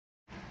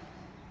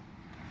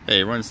Hey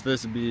everyone, so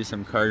this would be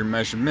some car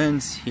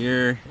measurements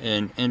here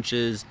in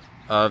inches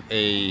of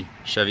a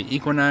Chevy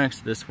Equinox.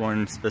 This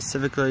one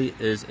specifically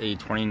is a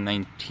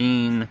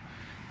 2019.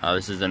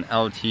 This is an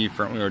LT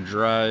front wheel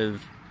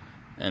drive,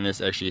 and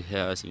this actually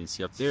has, you can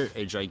see up there,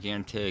 a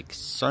gigantic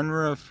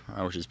sunroof,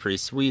 which is pretty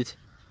sweet.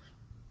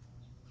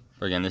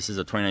 But again, this is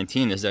a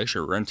 2019. This is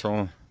actually a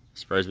rental.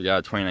 Surprised we got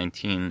a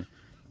 2019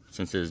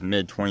 since it is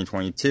mid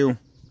 2022,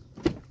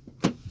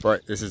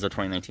 but this is a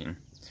 2019.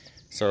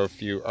 So a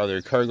few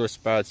other cargo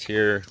spots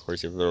here. Of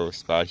course, you have a little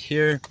spot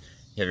here.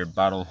 You have your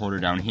bottle holder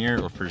down here,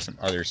 or for some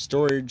other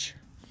storage.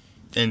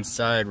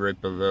 Inside,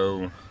 right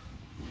below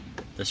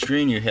the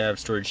screen, you have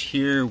storage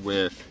here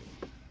with,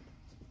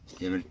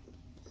 you have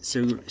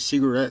a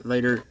cigarette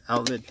lighter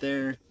outlet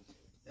there.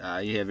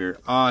 You have your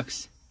aux.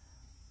 Let's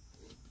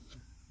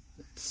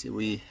see,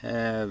 we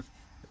have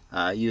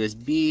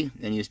USB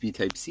and USB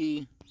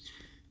Type-C.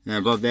 And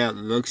above that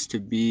looks to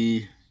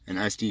be an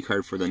SD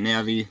card for the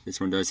Navi. This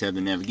one does have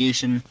the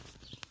navigation.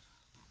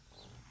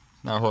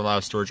 Not a whole lot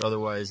of storage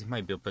otherwise. You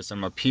might be able to put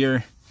some up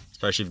here,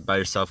 especially if you buy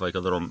yourself like a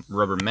little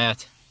rubber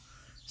mat,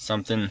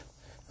 something.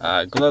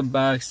 Glove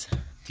box,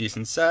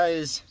 decent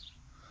size.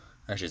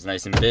 Actually, it's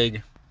nice and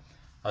big.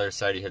 Other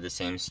side, you have the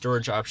same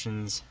storage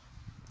options.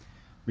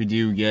 We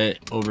do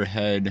get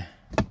overhead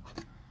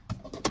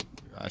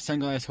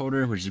sunglass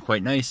holder, which is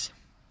quite nice.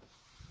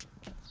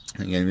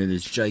 Again, we have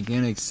this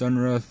gigantic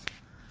sunroof.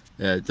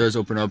 It does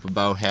open up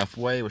about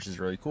halfway, which is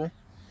really cool.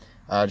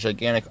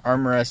 Gigantic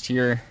armrest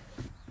here.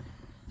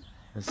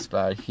 This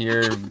spot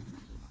here,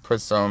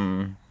 put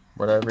some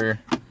whatever.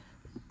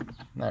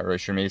 Not really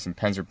sure, maybe some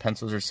pens or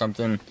pencils or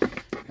something.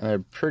 And a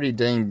pretty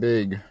dang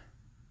big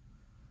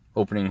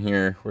opening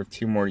here with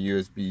two more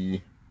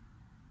USB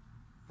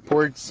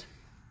ports.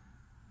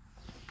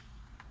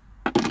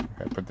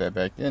 I put that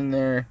back in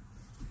there.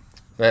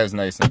 That is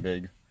nice and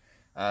big.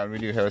 We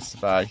do have a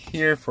spot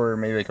here for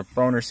maybe like a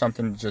phone or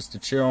something just to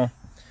chill.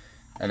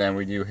 And then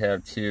we do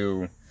have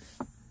two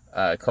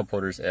cup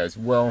holders as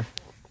well.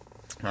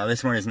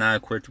 This one is not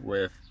equipped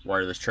with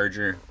wireless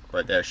charger,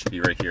 but that should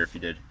be right here if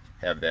you did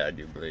have that, I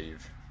do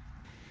believe.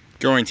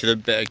 Going to the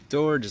back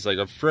door, just like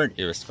up front,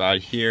 you have a spot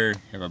here.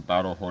 You have a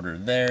bottle holder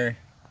there.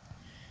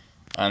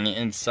 On the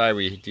inside,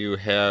 we do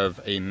have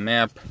a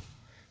map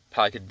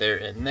pocket there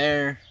and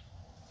there.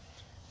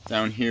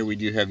 Down here, we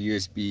do have two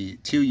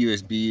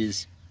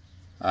USBs.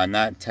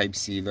 Not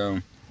Type-C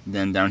though.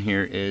 Then down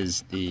here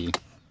is the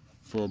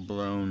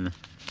full-blown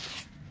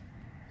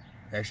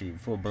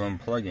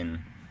plug-in.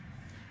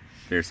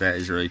 There's that,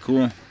 is really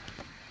cool. Of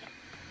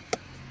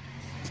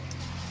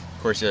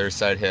course, the other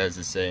side has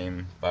the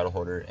same bottle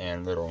holder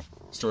and little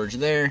storage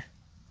there.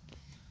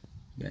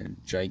 Again,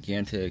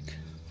 gigantic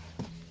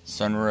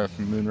sunroof,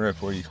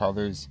 moonroof, what do you call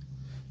those?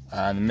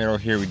 In the middle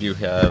here, we do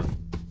have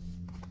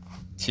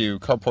two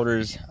cup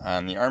holders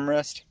on the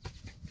armrest.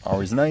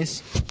 Always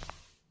nice.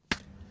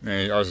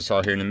 And you also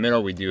saw here in the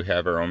middle, we do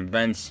have our own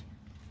vents.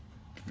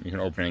 You can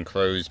open and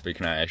close, but you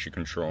cannot actually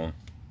control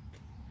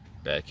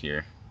back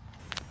here.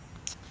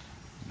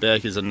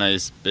 Back is a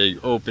nice big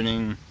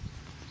opening.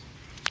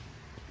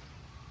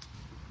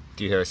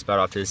 Do have a spot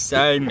off to the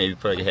side, maybe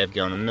put like a half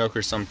gallon of milk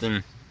or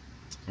something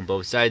on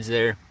both sides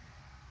there.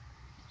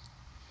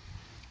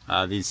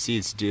 These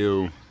seats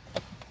do,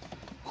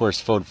 of course,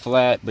 fold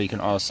flat, but you can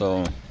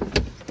also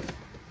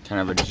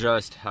kind of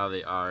adjust how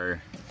they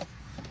are.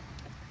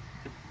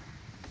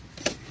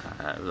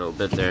 A little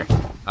bit there.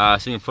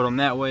 So you can put them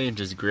that way,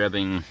 just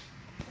grabbing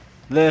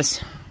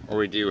this, or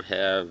we do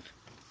have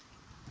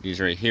these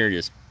right here,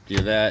 just do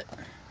that.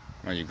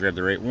 When you grab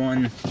the right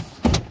one,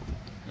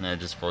 and then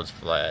it just folds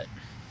flat.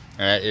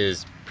 And that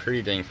is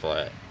pretty dang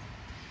flat.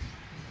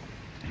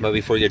 But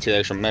before you get to the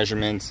actual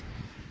measurements,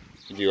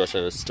 you do also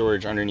have a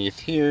storage underneath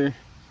here,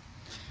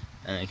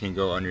 and it can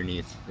go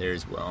underneath there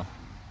as well.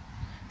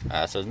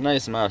 So it's a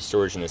nice amount of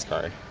storage in this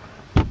car.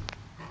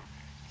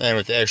 And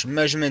with the actual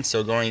measurements,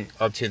 so going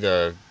up to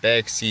the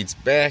back seat's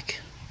back,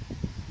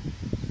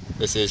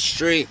 this is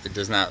straight. It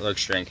does not look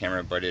straight on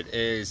camera, but it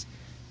is.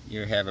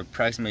 You have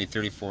approximately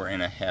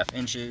 34.5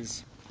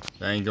 inches.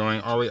 Then going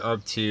all the way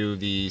up to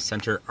the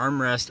center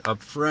armrest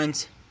up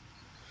front.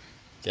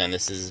 Again,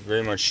 this is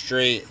very much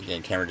straight.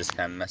 Again, camera just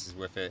kind of messes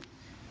with it.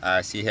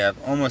 So you have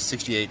almost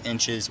 68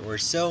 inches or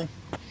so.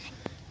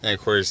 And of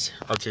course,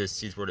 up to the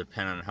seats will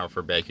depend on how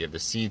far back you have the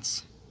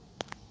seats.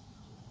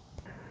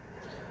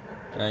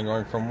 And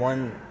going from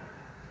one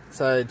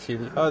side to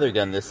the other,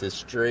 again, this is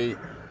straight.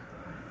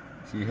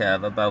 So you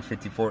have about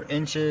 54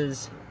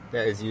 inches.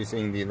 That is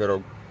using the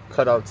little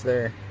cutouts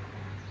there.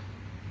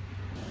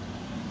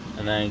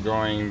 And then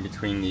going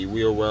between the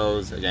wheel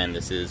wells, again,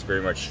 this is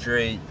very much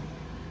straight.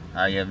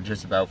 You have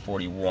just about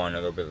 41, a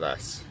little bit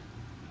less.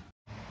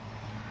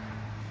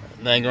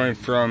 And then going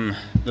from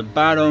the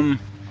bottom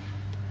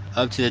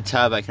up to the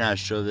top, I cannot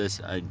show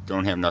this, I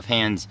don't have enough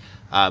hands,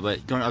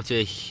 but going up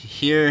to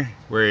here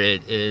where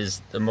it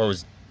is the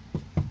most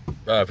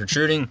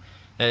protruding,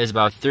 that is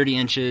about 30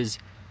 inches.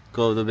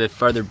 Go a little bit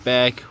farther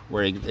back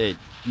where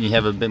you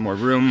have a bit more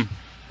room,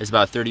 it's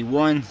about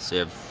 31, so you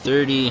have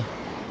 30,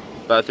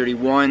 about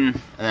 31, and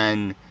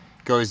then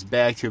goes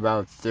back to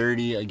about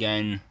 30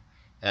 again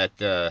at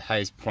the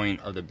highest point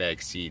of the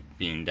back seat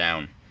being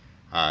down.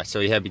 So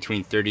you have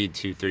between 30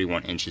 to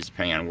 31 inches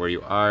depending on where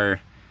you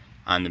are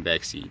on the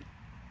back seat.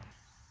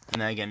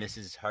 And then again, this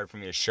is hard for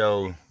me to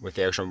show with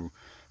the actual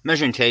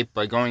measuring tape,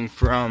 but going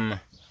from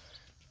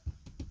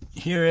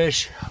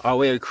here-ish all the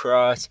way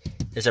across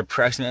is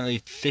approximately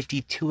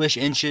 52-ish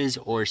inches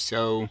or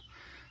so.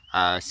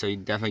 So you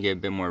definitely get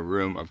a bit more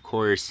room. Of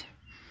course,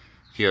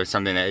 if you have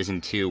something that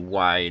isn't too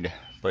wide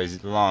but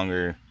is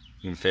longer,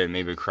 you can fit it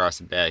maybe across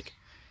the back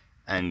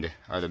end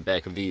or the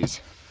back of these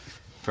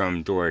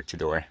from door to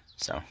door.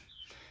 So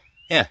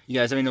yeah, you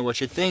guys let me know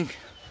what you think.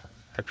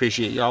 I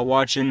appreciate y'all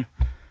watching.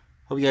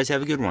 Hope you guys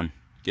have a good one.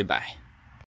 Goodbye.